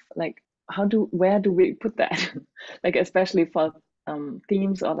enough. Like where do we put that? Like especially for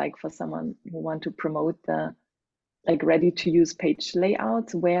themes, or like for someone who want to promote the like ready to use page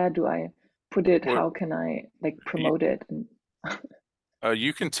layouts, where do I put it? How can I like promote it?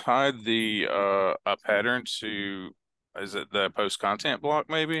 You can tie the a pattern to, is it the post content block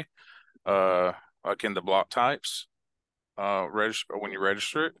maybe? Like in the block types, register when you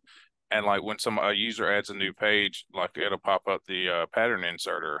register it, and like when a user adds a new page, like it'll pop up the pattern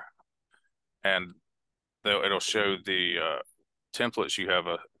inserter, and it'll show the templates you have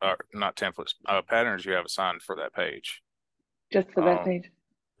not templates, patterns you have assigned for that page. Just for that page.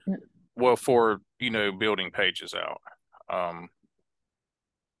 Yeah. Well, for building pages out.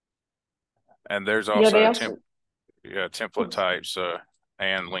 And there's also template types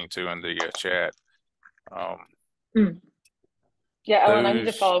and linked to in the chat. Yeah, Ellen, I need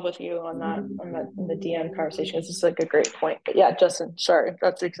to follow up with you on that in the DM conversation. This is like a great point. But yeah, Justin, sorry,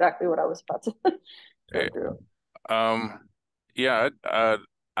 that's exactly what I was about to go through. Yeah,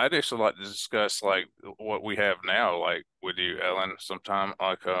 I'd actually like to discuss like what we have now, like with you, Ellen, sometime.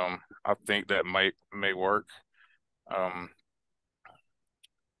 Like I think that may work. But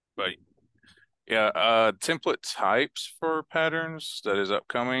yeah, template types for patterns that is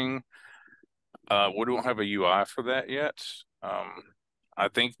upcoming. We don't have a UI for that yet. I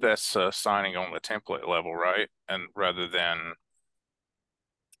think that's signing on the template level, right? And rather than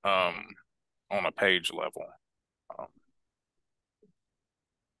on a page level.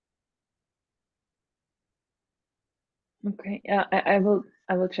 Okay, yeah, I will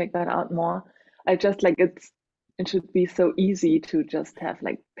check that out more. I just like it should be so easy to just have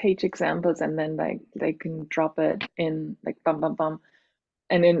like page examples, and then like they can drop it in like bum bum bum,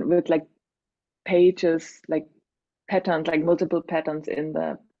 and then with like pages like patterns, like multiple patterns in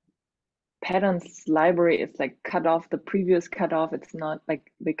the patterns library, it's like cut off the previous cutoff. It's not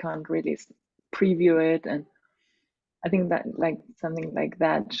like they can't really preview it, and I think that like something like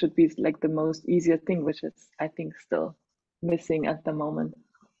that should be like the most easiest thing, which is I think still missing at the moment.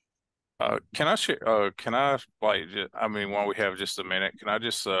 Can I share? Can I like? I mean, while we have just a minute, can I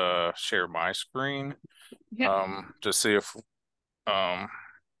just share my screen? Yeah. To see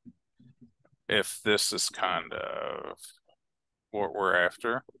if this is kind of what we're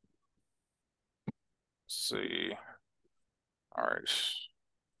after. Let's see. All right.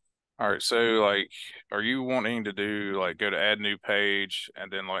 All right, so like, are you wanting to do like go to add new page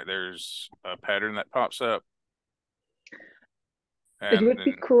and then like there's a pattern that pops up? It And would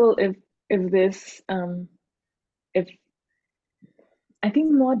be then, cool if this if I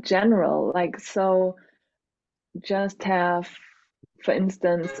think more general, like so just have, for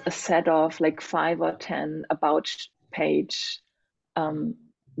instance, a set of like 5 or 10 about page um,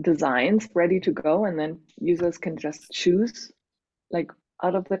 designs ready to go, and then users can just choose like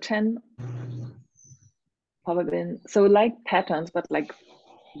out of the 10 probably. So like patterns, but like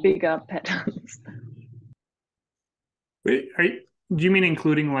bigger patterns. Wait, do you mean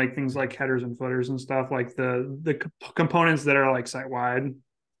including like things like headers and footers and stuff, like the components that are like site wide,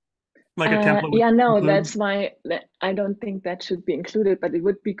 like a template would Yeah, no, include? that's why I don't think that should be included, but it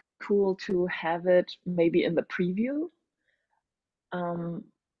would be cool to have it maybe in the preview.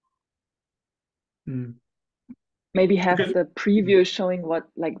 Maybe have Because the preview showing what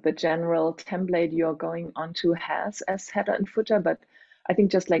like the general template you're going onto has as header and footer, but I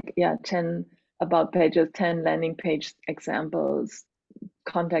think just like, yeah, 10 about pages, 10 landing page examples,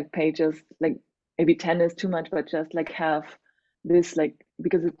 contact pages, like maybe 10 is too much, but just like have this like,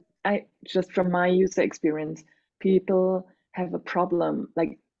 because I just from my user experience, people have a problem,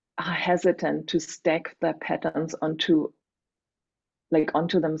 like are hesitant to stack their patterns onto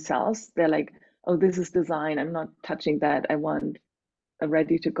themselves. They're like, oh, this is design, I'm not touching that, I want a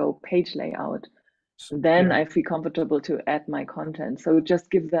ready to go page layout. Then yeah. I feel comfortable to add my content. So just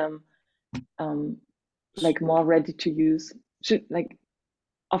give them like more ready to use. Should like,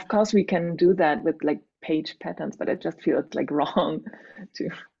 of course we can do that with like page patterns, but it just feels like wrong to.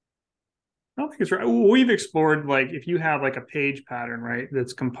 I don't think it's right. We've explored like if you have like a page pattern, right,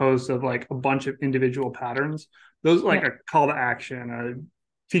 that's composed of like a bunch of individual patterns, those like Yeah. a call to action,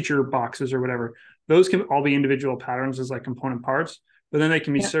 feature boxes or whatever, those can all be individual patterns as like component parts, but then they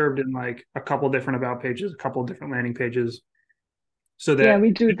can be Yeah. served in like a couple different about pages, a couple different landing pages, so Yeah, that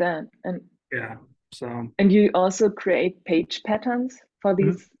we do that. yeah. So And you also create page patterns for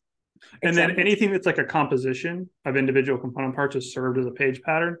these and then examples? anything that's like a composition of individual component parts is served as a page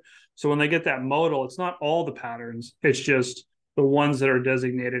pattern. So when they get that modal, it's not all the patterns, it's just the ones that are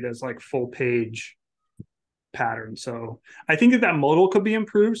designated as like full page pattern. So I think that modal could be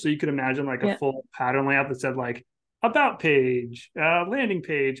improved. So you could imagine like a Yeah. full pattern layout that said like about page, landing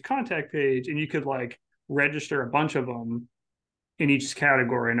page, contact page, and you could like register a bunch of them in each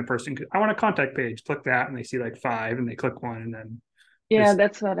category. And a person could, I want a contact page, click that, and they see like 5, and they click one, and then Yeah,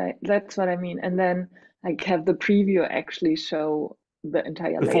 that's what I mean. And then like have the preview actually show the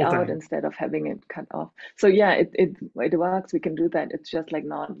entire the full layout thing. instead of having it cut off. So yeah, it works. We can do that. It's just like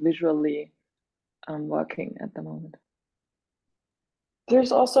not visually working at the moment.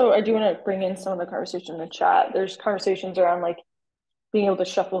 There's also, I do want to bring in some of the conversation in the chat. There's conversations around like being able to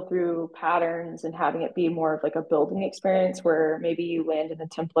shuffle through patterns and having it be more of like a building experience where maybe you land in a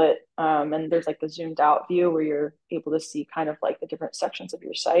template and there's like the zoomed out view where you're able to see kind of like the different sections of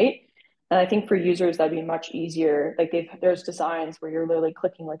your site. And I think for users that'd be much easier. Like there's designs where you're literally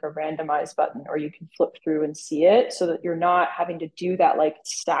clicking like a randomize button or you can flip through and see it so that you're not having to do that like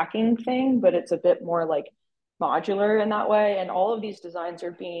stacking thing, but it's a bit more like modular in that way. And all of these designs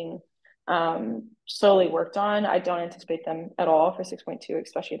are being slowly worked on. I don't anticipate them at all for 6.2,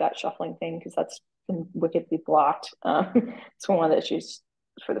 especially that shuffling thing, because that's been wickedly blocked. It's one of the issues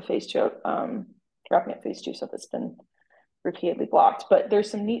for the phase 2, wrapping up phase 2 stuff that's been repeatedly blocked. But there's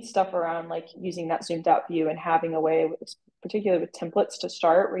some neat stuff around like using that zoomed out view and having a way, particularly with templates to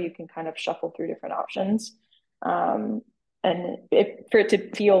start, where you can kind of shuffle through different options. And for it to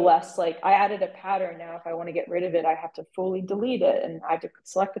feel less like I added a pattern, now if I want to get rid of it, I have to fully delete it and I have to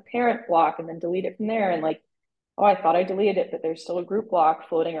select the parent block and then delete it from there. And like, oh, I thought I deleted it, but there's still a group block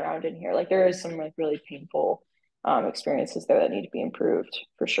floating around in here. Like there is some like really painful experiences there that need to be improved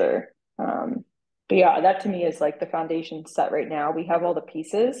for sure. But yeah, that to me is like the foundation set right now. We have all the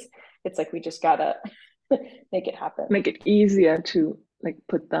pieces. It's like we just gotta make it happen. Make it easier to like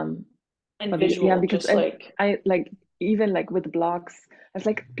put them and visual. Yeah, because just like I like even like with blogs, I was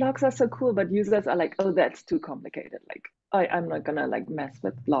like blogs are so cool, but users are like, oh, that's too complicated. Like I'm not gonna like mess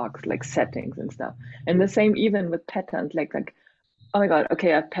with blogs like settings and stuff. And the same even with patterns, like oh my god,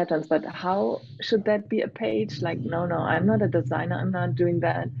 okay, I have patterns, but how should that be a page? Like no, I'm not a designer, I'm not doing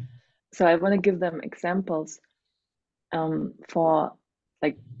that. So I want to give them examples for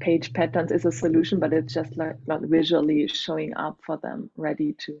like page patterns is a solution, but it's just like not visually showing up for them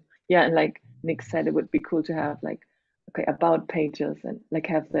ready to, yeah. And like Nick said, it would be cool to have like, okay, about pages and like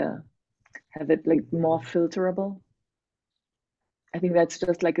have it like more filterable. I think that's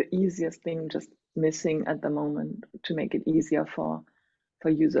just like the easiest thing just missing at the moment to make it easier for for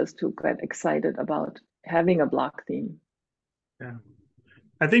users to get excited about having a block theme. Yeah.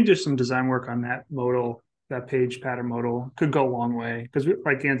 I think just some design work on that modal, that page pattern modal could go a long way. Because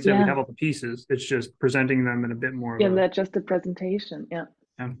like Dan said, we have all the pieces. It's just presenting them in a bit more of that's just the presentation. Yeah.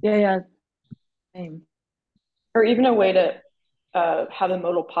 Same. Or even a way to have the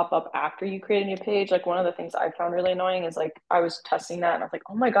modal pop up after you create a new page. Like one of the things I found really annoying is like I was testing that and I was like,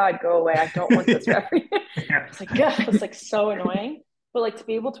 oh my God, go away. I don't want this for every. It's like, yeah, it's like so annoying. But like to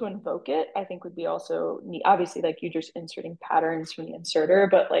be able to invoke it, I think would be also neat. Obviously, like you're just inserting patterns from the inserter,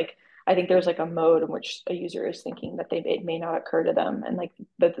 but like I think there's like a mode in which a user is thinking that it may not occur to them, and like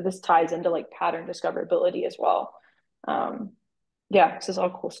this ties into like pattern discoverability as well. Yeah, this is all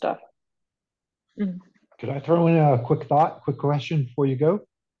cool stuff. Could I throw in a quick question before you go?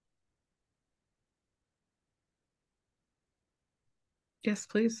 Yes,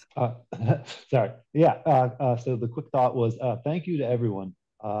 please. Sorry. Yeah. So the quick thought was thank you to everyone.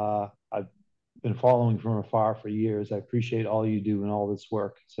 I've been following from afar for years. I appreciate all you do and all this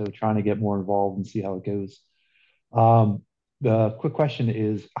work. So trying to get more involved and see how it goes. The quick question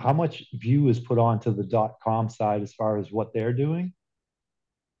is, how much view is put onto the .com side as far as what they're doing?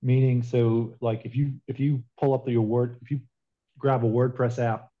 Meaning, so like if you pull up if you grab a WordPress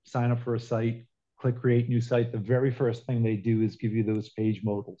app, sign up for a site, click create new site, the very first thing they do is give you those page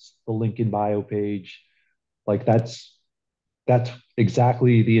modals, the link in bio page. Like that's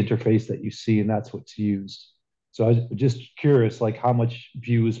exactly the interface that you see, and that's what's used. So I was just curious, like how much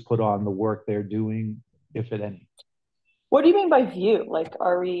view is put on the work they're doing, if at any. What do you mean by view? Like,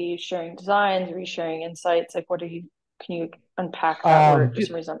 are we sharing designs? Are we sharing insights? Like, can you unpack that word? For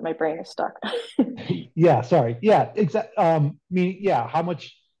some reason, my brain is stuck. Yeah, sorry. Yeah, exactly. How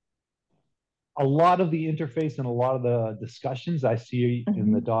much, a lot of the interface and a lot of the discussions I see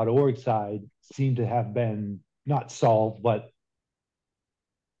in the .org side seem to have been not solved, but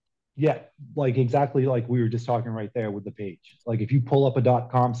yeah, like exactly like we were just talking right there with the page. Like if you pull up a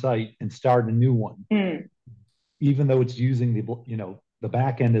 .com site and start a new one, even though it's using the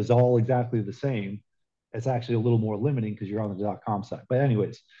back end is all exactly the same, it's actually a little more limiting because you're on the .com site. But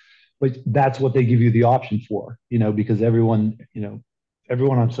anyways, but that's what they give you the option for, because everyone on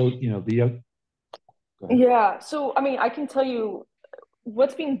yeah. So, I mean, I can tell you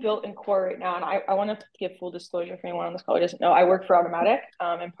what's being built in core right now. And I want to give full disclosure for anyone on this call who doesn't know, I work for Automatic.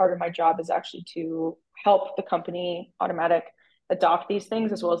 And part of my job is actually to help the company Automatic adopt these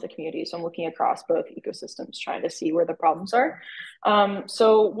things as well as the community. So I'm looking across both ecosystems, trying to see where the problems are.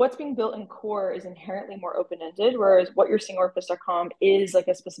 So what's being built in core is inherently more open-ended, whereas what you're seeing WordPress.com is like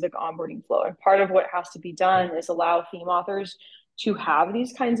a specific onboarding flow. And part of what has to be done is allow theme authors to have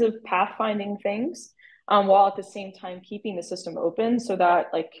these kinds of pathfinding things, while at the same time keeping the system open so that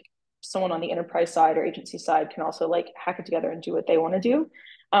like someone on the enterprise side or agency side can also like hack it together and do what they want to do.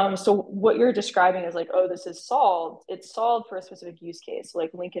 So what you're describing is like, oh, this is solved. It's solved for a specific use case, like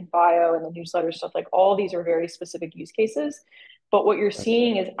link in bio and the newsletter stuff. Like all these are very specific use cases. But what you're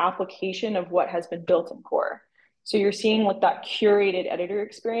seeing is application of what has been built in core. So you're seeing like that curated editor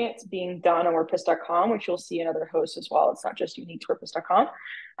experience being done on WordPress.com, which you'll see in other hosts as well. It's not just unique to WordPress.com.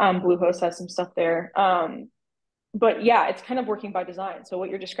 Bluehost has some stuff there. But yeah, it's kind of working by design. So what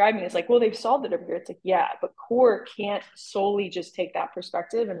you're describing is like, well, they've solved it over here. It's like, yeah, but core can't solely just take that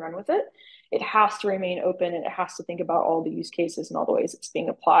perspective and run with it. It has to remain open and it has to think about all the use cases and all the ways it's being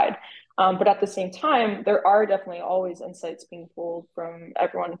applied. But at the same time, there are definitely always insights being pulled from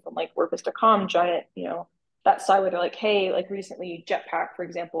everyone from like WordPress.com, giant, that side where they're like, hey, like recently Jetpack, for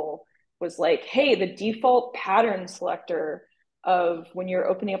example, was like, hey, the default pattern selector of when you're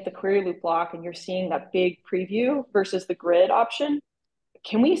opening up the query loop block and you're seeing that big preview versus the grid option,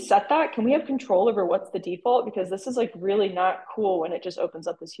 can we set that? Can we have control over what's the default? Because this is like really not cool when it just opens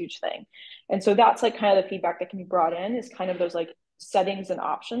up this huge thing. And so that's like kind of the feedback that can be brought in, is kind of those like settings and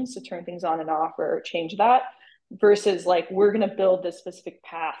options to turn things on and off or change that, versus like, we're going to build this specific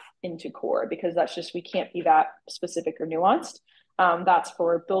path into core, because that's just, we can't be that specific or nuanced. That's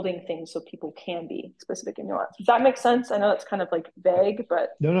for building things so people can be specific and nuanced. Does that make sense? I know it's kind of like vague,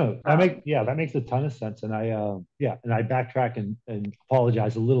 but no, that makes a ton of sense. And I backtrack and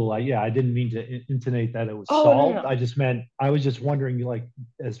apologize a little. I didn't mean to intonate that it was solved. No. I just meant, I was just wondering, like,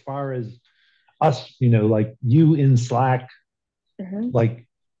 as far as us, like you in Slack, like,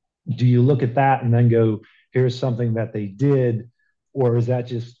 do you look at that and then go, here's something that they did, or is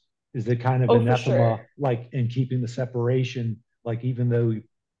it kind of anathema, like in keeping the separation? Like, even though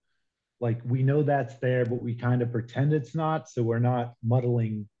like we know that's there, but we kind of pretend it's not, so we're not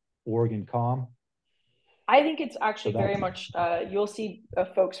muddling org and com. I think it's actually very much, you'll see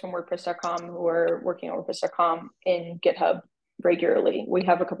folks from WordPress.com who are working on WordPress.com in GitHub regularly. We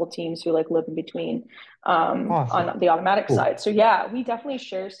have a couple teams who like live in between Awesome. on the automatic Cool. side. So yeah, we definitely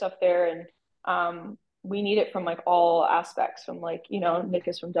share stuff there, and we need it from like all aspects. From like, you know, Nick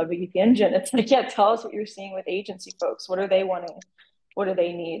is from WP Engine. It's like, yeah, tell us what you're seeing with agency folks. What are they wanting? What do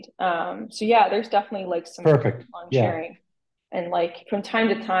they need? So yeah, there's definitely like some Perfect. on Yeah. sharing. And like from time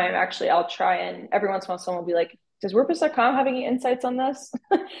to time, actually, I'll try, and every once in a while someone will be like, does WordPress.com have any insights on this?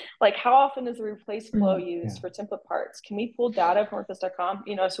 Like, how often is the replace flow used for template parts? Can we pull data from WordPress.com?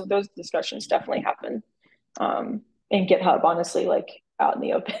 You know, so those discussions definitely happen in GitHub, honestly, like out in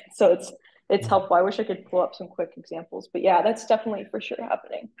the open. So it's helpful. I wish I could pull up some quick examples, but yeah, that's definitely for sure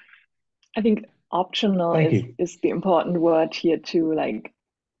happening. I think optional is the important word here too. Like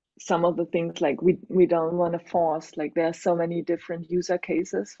some of the things, like we don't want to force, like there are so many different use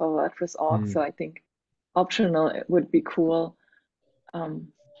cases for WordPress org. So I think optional would be cool,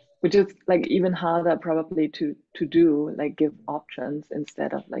 which is like even harder probably to do, like give options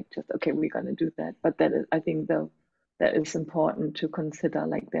instead of like just, okay, we're going to do that. But that is, I think though, that is important to consider,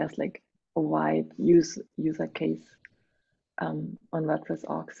 like there's like a wide user case on WordPress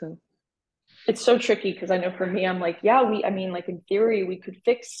org. So it's so tricky because I know for me, I'm like, yeah, I mean, like in theory, we could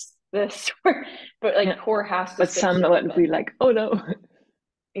fix this, but like core has to. But some would be like, oh no.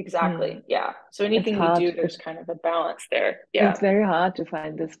 Exactly. Yeah. So anything we do, there's kind of a balance there. Yeah. It's very hard to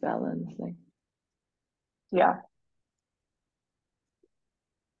find this balance. Like, yeah.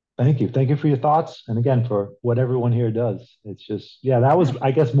 Thank you. Thank you for your thoughts. And again, for what everyone here does. It's just, yeah, that was,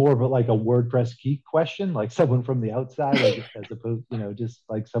 I guess, more of a, like a WordPress geek question, like someone from the outside, as opposed, you know, just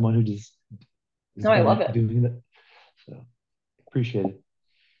like someone who just I love it. doing that. So appreciate it.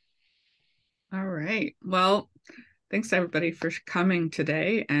 All right. Well, thanks everybody for coming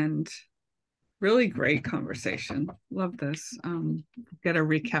today, and really great conversation. Love this. Get a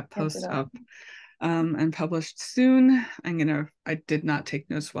recap post up and published soon. I did not take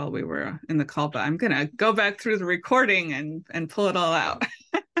notes while we were in the call, but I'm gonna go back through the recording and pull it all out.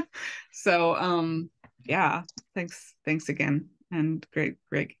 So yeah, thanks again, and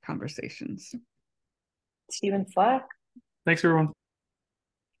great conversations. Steven Slack. Thanks everyone.